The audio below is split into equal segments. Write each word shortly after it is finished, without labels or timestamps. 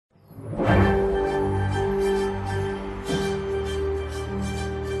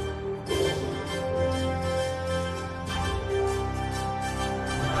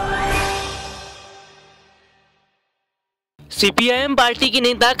CPIM party के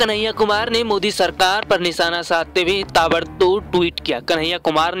नेता कन्हैया कुमार ने मोदी सरकार पर निशाना साधते हुए ताबड़तोड़ ट्वीट किया। कन्हैया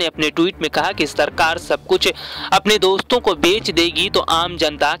कुमार ने अपने ट्वीट में कहा कि सरकार सब कुछ अपने दोस्तों को बेच देगी तो आम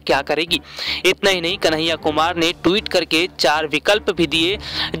जनता क्या करेगी। इतना ही नहीं, कन्हैया कुमार ने ट्वीट करके 4 विकल्प भी दिए,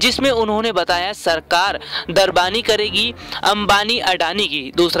 जिसमें उन्होंने बताया सरकार दरबानी करेगी अंबानी अडानी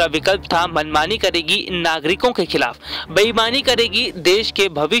की। दूसरा विकल्प था मनमानी करेगी नागरिकों के खिलाफ, बेईमानी करेगी देश के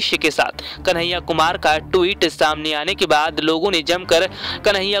भविष्य के साथ। कन्हैया कुमार का ट्वीट सामने आने के बाद लोगों ने जमकर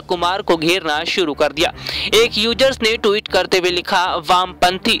कन्हैया कुमार को घेरना शुरू कर दिया। एक यूजर्स ने ट्वीट करते हुए लिखा,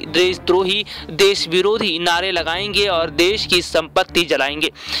 वामपंथी देशद्रोही देश विरोधी नारे लगाएंगे और देश की संपत्ति जलाएंगे।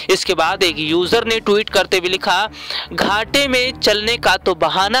 इसके बाद एक यूजर ने ट्वीट करते हुए लिखा, घाटे में चलने का तो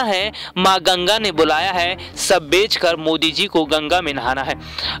बहाना है, मां गंगा ने बुलाया है, सब बेचकर मोदी जी को गंगा में नहाना है।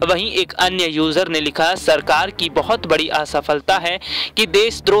 वहीं एक अन्य यूजर ने लिखा, सरकार की बहुत बड़ी असफलता है कि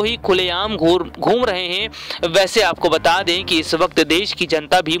देशद्रोही खुलेआम घूम रहे हैं। वैसे आपको बता दें कि इस वक्त देश की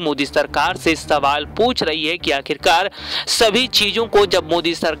जनता भी मोदी सरकार से सवाल पूछ रही है कि आखिरकार सभी चीजों को जब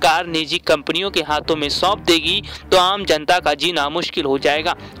मोदी सरकार निजी कंपनियों के हाथों में सौंप देगी तो आम जनता का जीना मुश्किल हो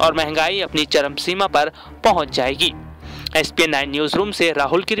जाएगा और महंगाई अपनी चरम सीमा पर पहुंच जाएगी। SPN 9 न्यूज रूम से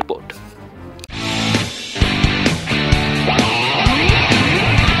राहुल की रिपोर्ट।